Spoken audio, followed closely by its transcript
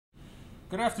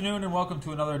Good afternoon and welcome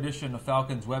to another edition of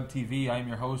Falcons Web TV. I am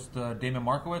your host, Damon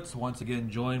Markowitz, once again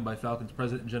joined by Falcons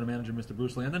President and General Manager, Mr.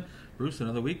 Bruce Landon. Bruce,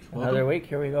 another week. Welcome. Another week.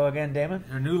 Here we go again, Damon.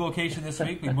 Our new location this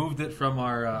week. We moved it from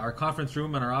our conference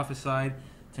room on our office side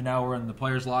to now we're in the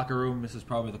players' locker room. This is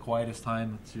probably the quietest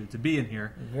time to be in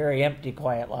here. Very empty,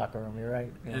 quiet locker room. You're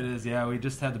right. Yeah. It is, yeah. We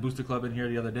just had the Booster Club in here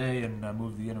the other day and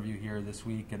moved the interview here this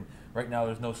week. And right now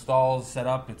there's no stalls set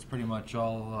up. It's pretty much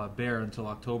all bare until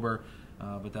October.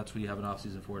 But that's what you have an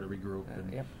off-season for, to regroup.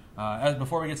 And, yep.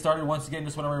 Before we get started, once again,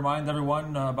 just want to remind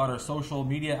everyone about our social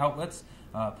media outlets.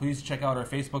 Please check out our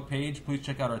Facebook page. Please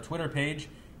check out our Twitter page.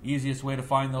 Easiest way to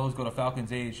find those, go to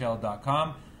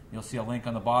falconsahl.com. You'll see a link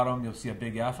on the bottom. You'll see a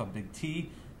big F, a big T.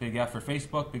 Big F for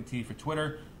Facebook, big T for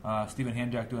Twitter. Stephen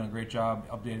Hanjack doing a great job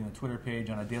updating the Twitter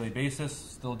page on a daily basis.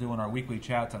 Still doing our weekly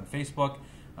chats on Facebook.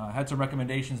 Had some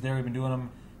recommendations there. We've been doing them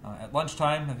at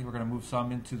lunchtime. I think we're going to move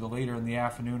some into the later in the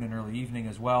afternoon and early evening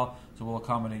as well. So we'll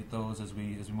accommodate those as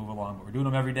we move along. But we're doing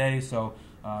them every day, so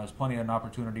there's plenty of an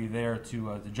opportunity there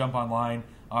to jump online,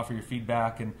 offer your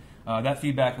feedback, and that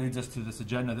feedback leads us to this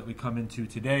agenda that we come into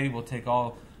today. We'll take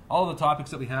all of the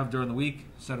topics that we have during the week,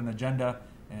 set an agenda,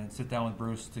 and sit down with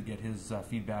Bruce to get his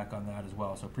feedback on that as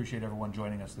well. So appreciate everyone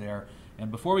joining us there. And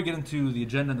before we get into the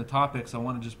agenda and the topics, I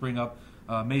want to just bring up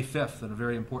May 5th, and a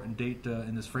very important date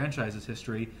in this franchise's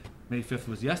history. May 5th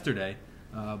was yesterday,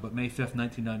 but May 5th,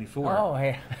 1994. Oh,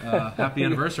 hey. Happy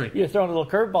anniversary. You're throwing a little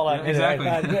curveball at me.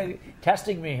 Exactly.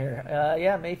 Testing me here.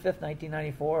 May 5th,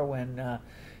 1994, when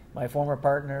my former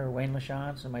partner, Wayne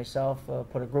LaChance, and myself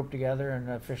put a group together and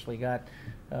officially got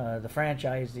the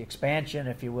franchise, the expansion,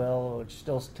 if you will, which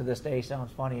still to this day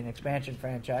sounds funny, an expansion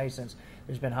franchise, since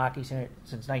there's been hockey since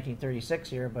 1936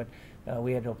 here, but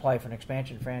we had to apply for an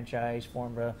expansion franchise,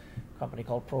 formed a company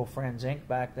called Pro Friends Inc.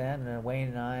 back then, Wayne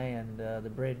and I, and the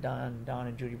Bridge, Don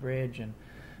and Judy Bridge, and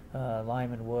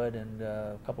Lyman Wood, and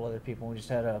a couple other people. We just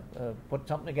had to put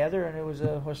something together, and it was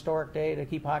a historic day to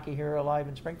keep hockey here alive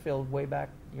in Springfield way back,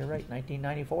 you're right,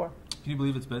 1994. Can you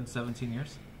believe it's been 17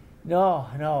 years? No,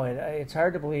 it's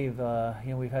hard to believe.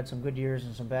 We've had some good years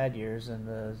and some bad years,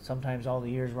 and sometimes all the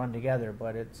years run together.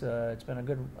 But it's been a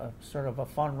good, sort of a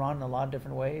fun run in a lot of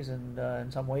different ways, and in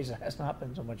some ways it has not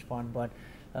been so much fun. But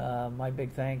my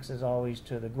big thanks, as always,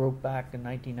 to the group back in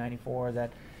 1994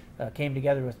 that came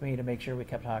together with me to make sure we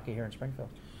kept hockey here in Springfield.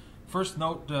 First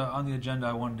note on the agenda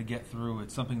I wanted to get through.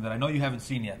 It's something that I know you haven't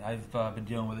seen yet. I've been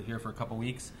dealing with it here for a couple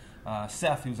weeks.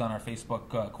 Seth, who's on our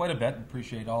Facebook quite a bit,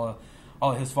 appreciate all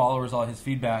of his followers, all of his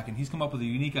feedback, and he's come up with a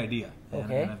unique idea.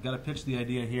 Okay. And I've got to pitch the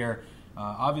idea here.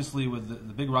 Obviously, with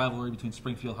the big rivalry between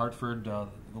Springfield, Hartford, the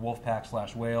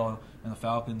Wolfpack/Whale, and the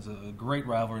Falcons, a great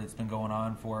rivalry that's been going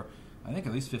on for, I think,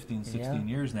 at least 15, 16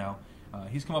 years now.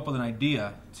 He's come up with an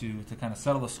idea to kind of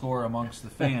settle the score amongst the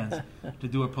fans to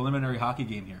do a preliminary hockey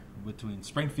game here between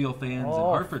Springfield fans and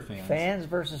Hartford fans. Fans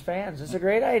versus fans. It's a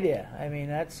great idea. I mean,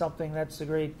 that's something, that's the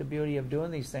beauty of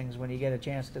doing these things, when you get a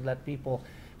chance to let people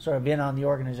sort of in on the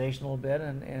organization a little bit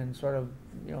and sort of,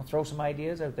 throw some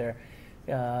ideas out there.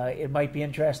 It might be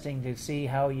interesting to see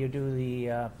how you do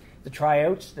the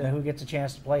tryouts, who gets a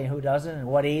chance to play and who doesn't, and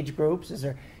what age groups. Is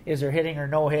there hitting or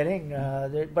no hitting?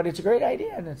 But it's a great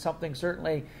idea, and it's something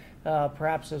certainly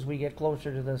perhaps as we get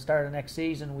closer to the start of next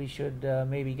season, we should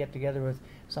maybe get together with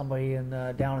somebody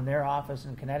down in their office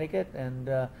in Connecticut, and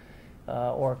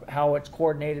or how it's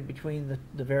coordinated between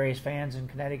the various fans in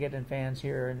Connecticut and fans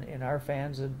here in our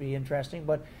fans. Would be interesting,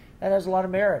 but that has a lot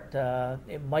of merit.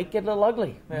 It might get a little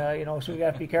ugly, so we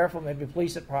got to be careful, maybe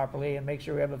police it properly and make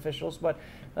sure we have officials. But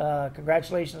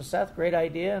congratulations, Seth, great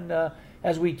idea. And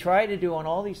as we try to do on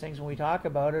all these things, when we talk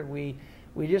about it, we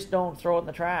just don't throw it in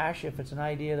the trash. If it's an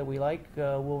idea that we like,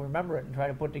 we'll remember it and try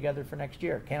to put it together for next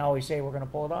year. Can't always say we're going to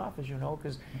pull it off, as you know,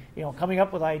 because coming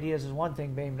up with ideas is one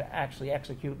thing, being able to actually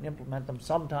execute and implement them,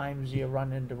 sometimes you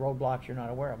run into roadblocks you're not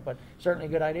aware of. But certainly a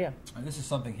good idea. And this is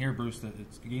something here, Bruce, that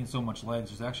it's gained so much legs.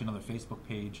 There's actually another Facebook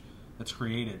page that's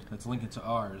created that's linked to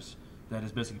ours that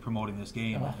is basically promoting this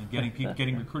game and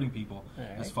getting recruiting people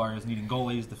as far as needing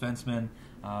goalies, defensemen.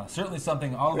 Certainly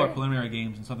something, all of our preliminary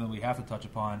games, and something that we have to touch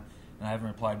upon. And I haven't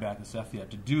replied back to Seth yet.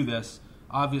 To do this,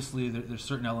 obviously there's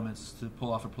certain elements to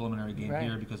pull off a preliminary game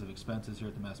here because of expenses here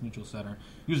at the Mass Mutual Center.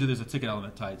 Usually there's a ticket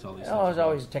element tied to all these things. There's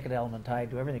always a ticket element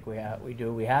tied to everything we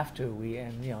do. We have to.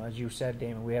 As you said,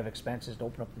 Damon, we have expenses to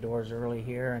open up the doors early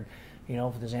here, and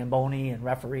for the Zamboni and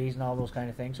referees and all those kind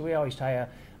of things. So we always tie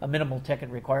a minimal ticket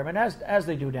requirement, as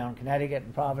they do down in Connecticut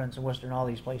and Providence and Worcester and all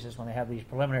these places when they have these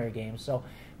preliminary games. So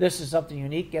this is something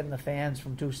unique, getting the fans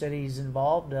from two cities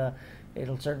involved.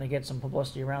 It'll certainly get some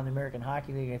publicity around the American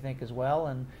Hockey League, I think, as well.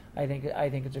 And I think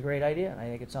it's a great idea. I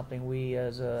think it's something we,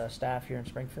 as a staff here in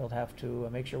Springfield, have to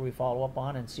make sure we follow up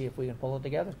on and see if we can pull it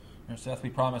together. And Seth, we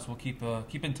promise we'll keep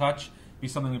in touch. Be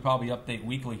something we probably update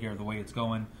weekly here, the way it's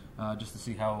going, just to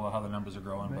see how the numbers are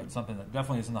growing. Right. But something that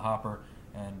definitely is in the hopper,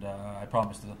 and I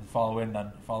promise to follow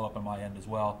up on my end as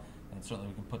well. And certainly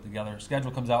we can put together.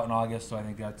 Schedule comes out in August, so I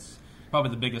think that's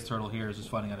probably the biggest hurdle here is just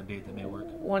finding out a date that may work.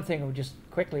 One thing, we just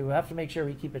quickly, we have to make sure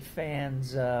we keep it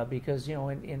fans because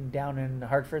down in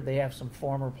Hartford they have some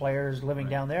former players living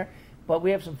down there, but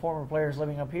we have some former players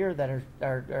living up here that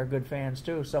are good fans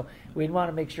too. So we'd want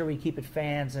to make sure we keep it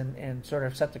fans and sort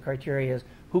of set the criteria as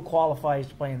who qualifies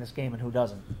to play in this game and who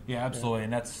doesn't. Yeah, absolutely,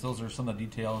 and those are some of the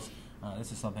details.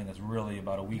 This is something that's really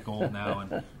about a week old now,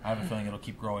 and I have a feeling it'll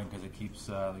keep growing because it keeps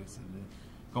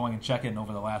going and checking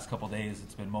over the last couple of days.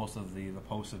 It's been most of the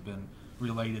posts have been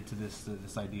related to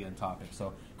this idea and topic.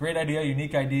 So great idea,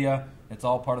 unique idea. It's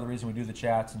all part of the reason we do the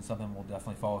chats and something we'll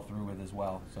definitely follow through with as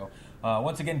well. So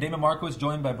once again, Damon Marquis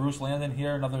joined by Bruce Landon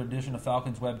here, another edition of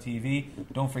Falcons Web TV.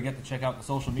 Don't forget to check out the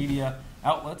social media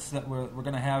outlets that we're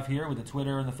going to have here with the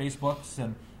Twitter and the Facebooks,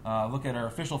 and look at our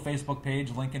official Facebook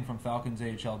page, Lincoln from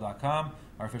FalconsAHL.com.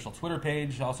 Our official Twitter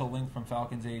page, also linked from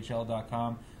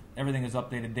FalconsAHL.com. Everything is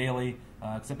updated daily,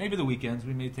 except maybe the weekends.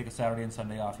 We may take a Saturday and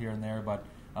Sunday off here and there, but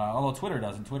although Twitter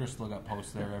doesn't. Twitter's still got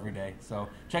posts there every day. So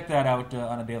check that out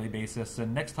on a daily basis.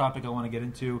 And next topic I want to get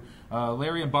into,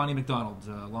 Larry and Bonnie McDonald,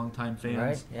 longtime fans,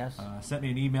 right, yes. Sent me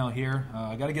an email here.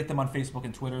 I got to get them on Facebook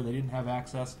and Twitter. They didn't have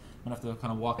access. I'm going to have to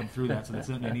kind of walk them through that, so they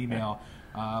sent me an email.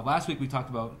 Last week we talked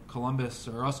about Columbus,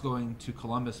 or us going to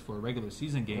Columbus for a regular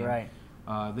season game. Right.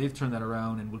 They've turned that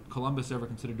around, and would Columbus ever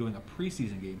consider doing a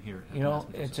preseason game here?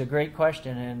 It's a great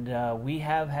question, and we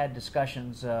have had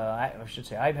discussions, I should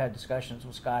say I've had discussions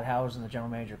with Scott Housen, the general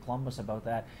manager of Columbus, about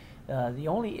that. The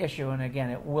only issue, and again,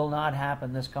 it will not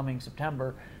happen this coming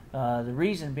September, the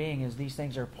reason being is these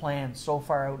things are planned so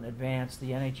far out in advance.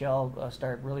 The NHL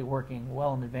start really working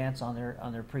well in advance on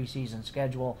their preseason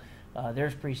schedule. Their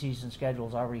preseason schedule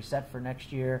is already set for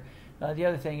next year. The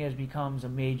other thing becomes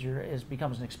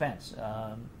an expense.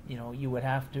 You would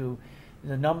have to,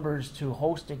 the numbers to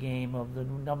host a game, of the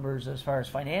numbers as far as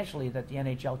financially that the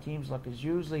NHL teams look, is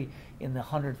usually in the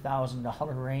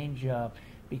 $100,000 range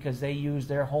because they use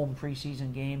their home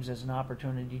preseason games as an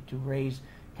opportunity to raise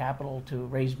capital, to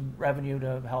raise revenue,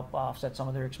 to help offset some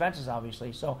of their expenses,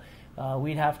 obviously. So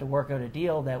we'd have to work out a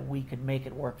deal that we could make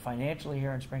it work financially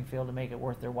here in Springfield to make it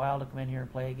worth their while to come in here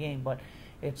and play a game. But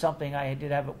it's something I did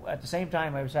have. At the same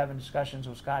time, I was having discussions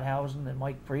with Scott Housen and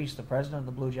Mike Priest, the president of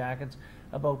the Blue Jackets,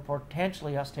 about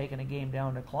potentially us taking a game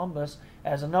down to Columbus,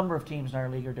 as a number of teams in our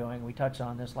league are doing. We touched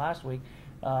on this last week.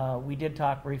 We did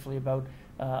talk briefly about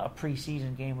a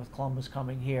preseason game with Columbus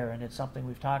coming here, and it's something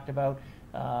we've talked about.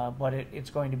 But it's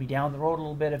going to be down the road a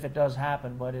little bit if it does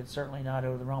happen, but it's certainly not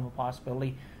out of the realm of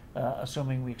possibility,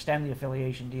 assuming we extend the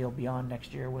affiliation deal beyond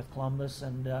next year with Columbus,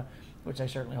 and which I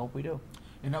certainly hope we do.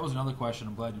 And that was another question.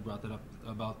 I'm glad you brought that up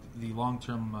about the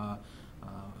long-term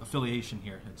affiliation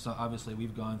here. It's obviously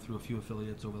we've gone through a few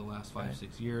affiliates over the last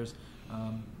 5-6 years.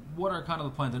 What are kind of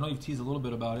the plans? I know you've teased a little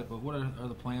bit about it, but what are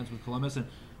the plans with Columbus, and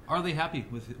are they happy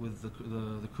with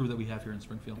the crew that we have here in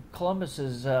Springfield? Columbus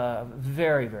is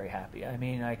very, very happy. I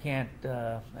mean, I can't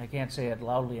say it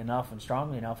loudly enough and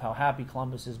strongly enough how happy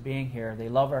Columbus is being here. They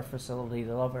love our facility.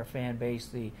 They love our fan base.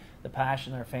 The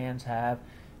passion our fans have.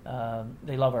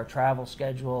 They love our travel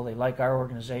schedule. They like our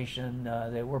organization.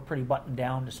 We're pretty buttoned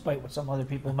down, despite what some other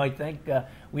people might think.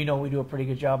 We know we do a pretty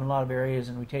good job in a lot of areas,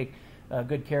 and we take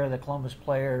good care of the Columbus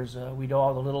players. We do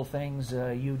all the little things.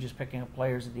 You just picking up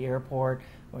players at the airport,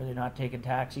 where they're not taking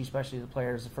taxi, especially the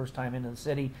players the first time into the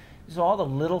city. So all the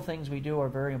little things we do are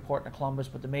very important to Columbus,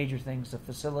 but the major things, the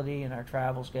facility and our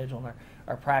travel schedule and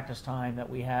our practice time that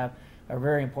we have, are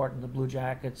very important to the Blue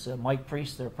Jackets. Mike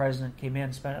Priest, their president, came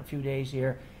in, spent a few days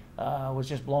here, was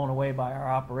just blown away by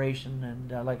our operation,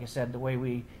 and like I said, the way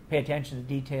we pay attention to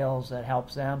details, that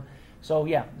helps them. So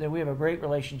yeah, we have a great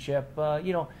relationship.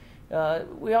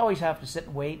 We always have to sit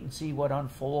and wait and see what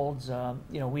unfolds.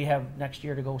 We have next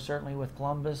year to go, certainly, with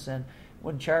Columbus. And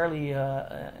when Charlie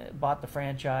bought the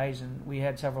franchise, and we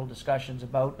had several discussions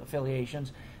about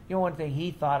affiliations, one thing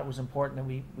he thought it was important that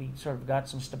we sort of got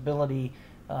some stability,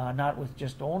 not with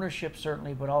just ownership,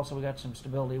 certainly, but also we got some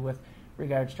stability with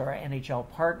regards to our NHL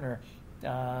partner.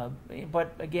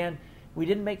 But again, we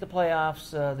didn't make the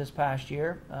playoffs this past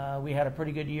year. We had a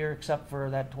pretty good year, except for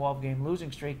that 12-game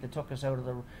losing streak that took us out of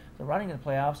the running of the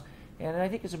playoffs. And I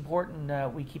think it's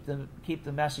important we keep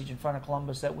the message in front of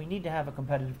Columbus that we need to have a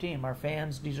competitive team. Our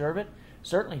fans deserve it,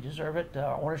 certainly deserve it.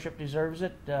 Our ownership deserves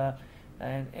it.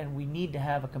 and we need to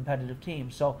have a competitive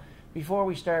team. So before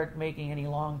we start making any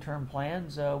long-term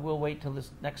plans, we'll wait till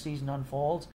this next season unfolds